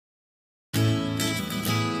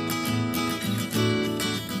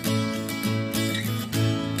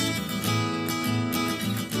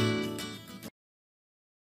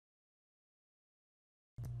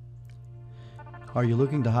Are you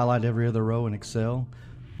looking to highlight every other row in Excel?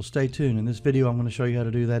 Well, stay tuned. In this video, I'm going to show you how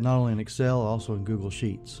to do that not only in Excel, also in Google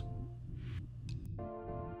Sheets.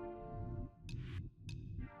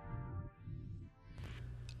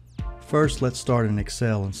 First, let's start in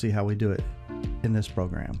Excel and see how we do it in this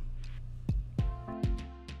program.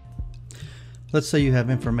 Let's say you have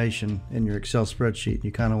information in your Excel spreadsheet and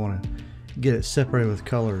you kind of want to get it separated with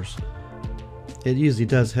colors. It usually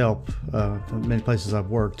does help. In many places I've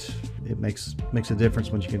worked, it makes a difference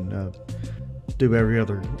when you can do every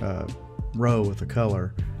other row with a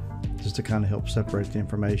color, just to kind of help separate the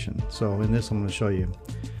information. So in this, I'm going to show you.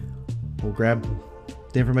 We'll grab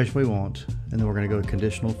the information we want, and then we're going to go to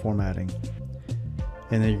Conditional Formatting,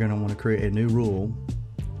 and then you're going to want to create a new rule,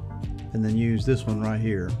 and then use this one right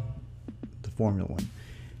here, the formula one.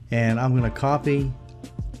 And I'm going to copy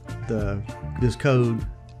this code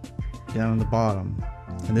down in the bottom,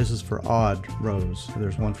 and this is for odd rows.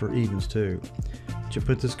 There's one for evens too. But you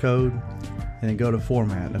put this code and then go to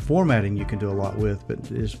Format. Now, formatting you can do a lot with, but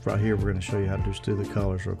this right here we're going to show you how to just do the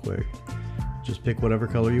colors real quick. Just pick whatever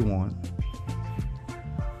color you want.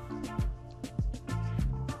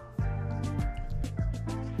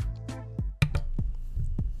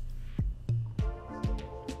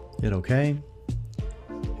 Hit OK.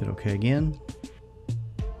 Hit OK again.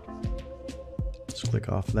 Just click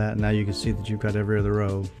off that. Now you can see that you've got every other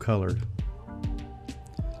row colored,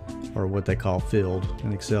 or what they call filled.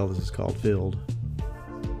 In Excel, this is called filled.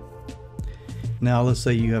 Now let's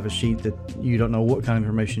say you have a sheet that you don't know what kind of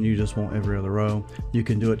information you just want every other row. You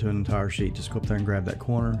can do it to an entire sheet. Just go up there and grab that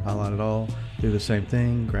corner, highlight it all, do the same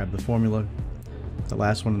thing, grab the formula, the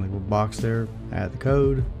last one in the box there, add the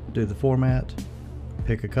code, do the format,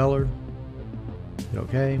 pick a color, hit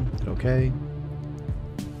OK, hit OK.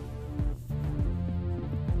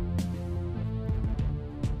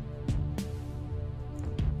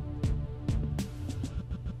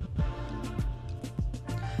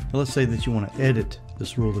 Now let's say that you want to edit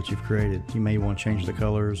this rule that you've created. You may want to change the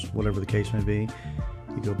colors, whatever the case may be.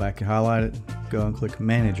 You go back and highlight it, go and click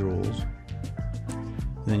Manage Rules.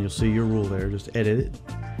 And then you'll see your rule there. Just edit it.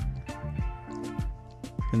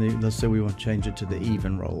 And then let's say we want to change it to the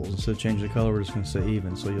even rows. Instead of changing the color, we're just going to say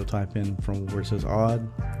even. So you'll type in from where it says odd,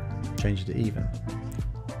 change it to even.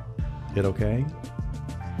 Hit OK.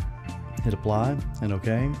 Hit Apply and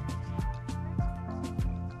OK.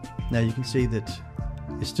 Now you can see that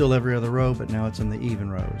it's still every other row, but now it's in the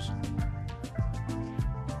even rows.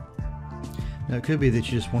 Now it could be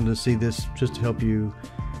that you just wanted to see this just to help you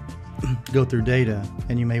go through data,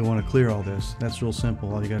 and you may want to clear all this. That's real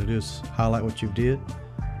simple. All you got to do is highlight what you did,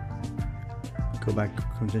 go back to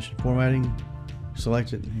Conditional Formatting,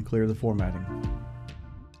 select it, and clear the formatting.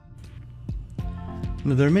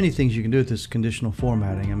 Now, there are many things you can do with this conditional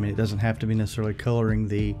formatting. I mean, it doesn't have to be necessarily coloring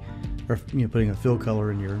or putting a fill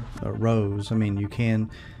color in your rows. I mean, you can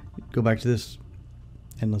go back to this,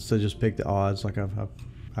 and let's say just pick the odds. Like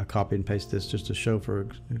I copy and paste this just to show for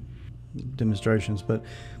demonstrations. But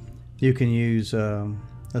you can use,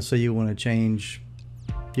 let's say you want to change.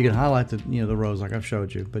 You can highlight the rows like I've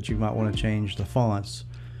showed you, but you might want to change the fonts.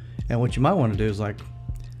 And what you might want to do is, like,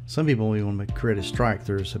 some people want to create a strike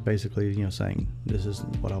through, so basically saying this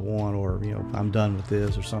isn't what I want, or I'm done with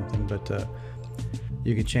this or something. But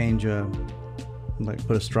you can change, like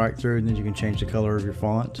put a strike through, and then you can change the color of your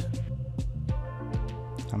font.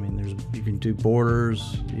 I mean, you can do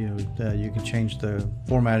borders. You can change the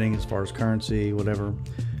formatting as far as currency, whatever.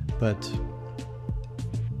 But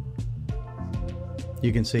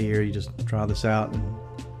you can see here, you just try this out,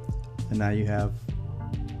 and now you have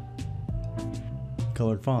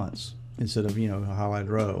colored fonts instead of a highlighted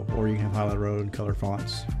row, or you can have highlighted row and colored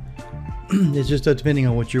fonts. It's just depending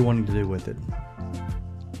on what you're wanting to do with it.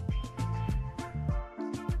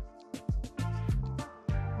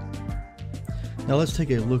 Now let's take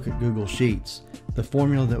a look at Google Sheets. The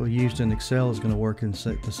formula that we used in Excel is going to work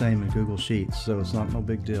the same in Google Sheets, so it's no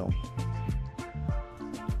big deal.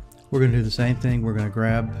 We're going to do the same thing. We're going to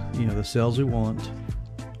grab the cells we want,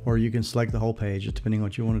 or you can select the whole page, depending on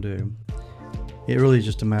what you want to do. It really is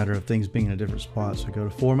just a matter of things being in a different spot. So go to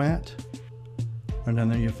Format, and down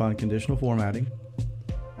there you'll find Conditional Formatting,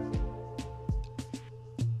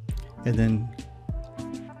 and then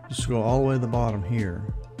just scroll all the way to the bottom here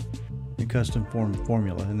in Custom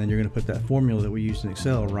Formula, and then you're going to put that formula that we used in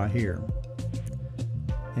Excel right here.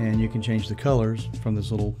 And you can change the colors from this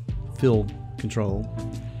little fill control,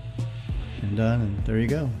 and done, and there you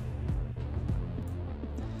go.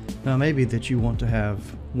 Now maybe that you want to have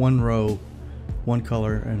one row one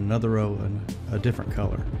color and another row a different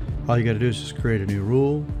color. All you got to do is just create a new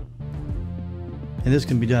rule, And this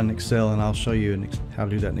can be done in Excel, and I'll show you how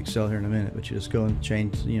to do that in Excel here in a minute. But you just go and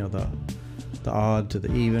change, the odd to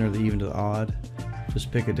the even, or the even to the odd.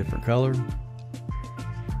 Just pick a different color.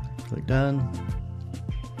 Click done.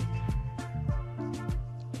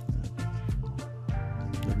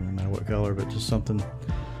 Doesn't really matter what color, but just something.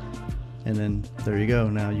 And then there you go.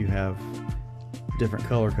 Now you have different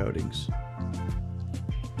color codings.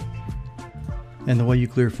 And the way you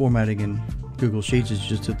clear formatting in Google Sheets is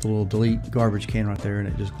just hit the little delete garbage can right there, and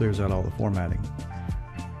it just clears out all the formatting.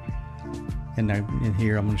 And now in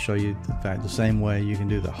here I'm going to show you the same way you can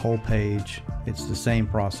do the whole page. It's the same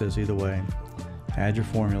process either way. Add your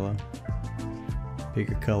formula,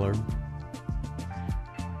 pick a color,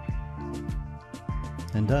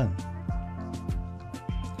 and done.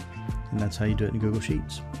 And that's how you do it in Google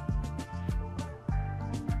Sheets.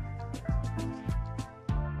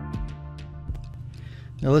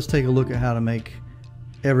 Now let's take a look at how to make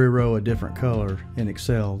every row a different color in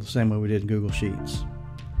Excel, the same way we did in Google Sheets.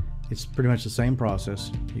 It's pretty much the same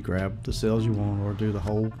process. You grab the cells you want, or do the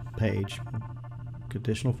whole page.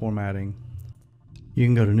 Conditional formatting. You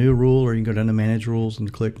can go to New Rule, or you can go down to Manage Rules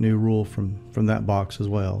and click New Rule from that box as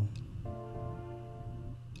well.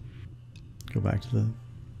 Go back to the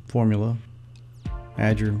formula.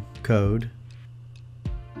 Add your code.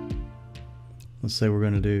 Let's say we're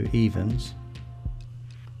going to do evens.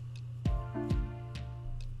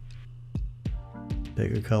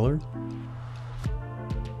 Pick a color.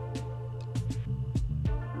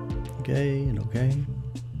 Okay and okay.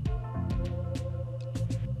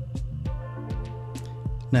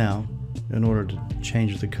 Now, in order to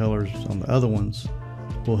change the colors on the other ones,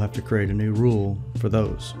 we'll have to create a new rule for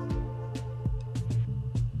those.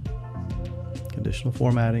 Conditional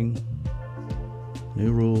formatting,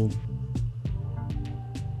 new rule,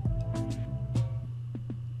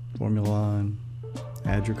 formula line,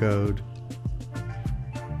 add your code.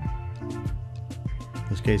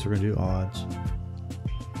 In this case, we're going to do odds.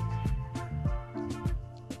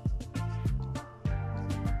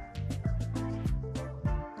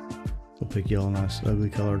 We'll pick yellow, nice ugly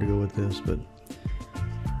color to go with this, but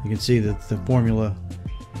you can see that the formula,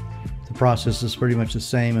 the process is pretty much the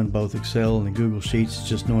same in both Excel and the Google Sheets. It's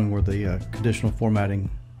just knowing where the conditional formatting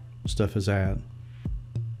stuff is at.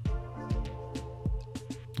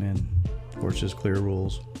 And of course, just clear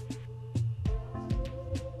rules.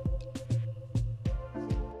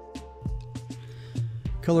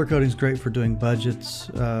 Color coding is great for doing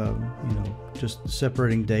budgets, just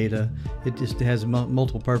separating data. It just has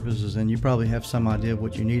multiple purposes, and you probably have some idea of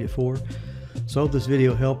what you need it for. So I hope this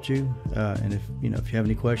video helped you, and if you have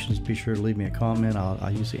any questions, be sure to leave me a comment.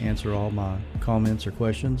 I usually answer all my comments or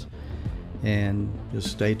questions, and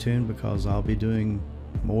just stay tuned because I'll be doing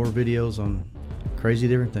more videos on crazy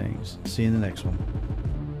different things. See you in the next one.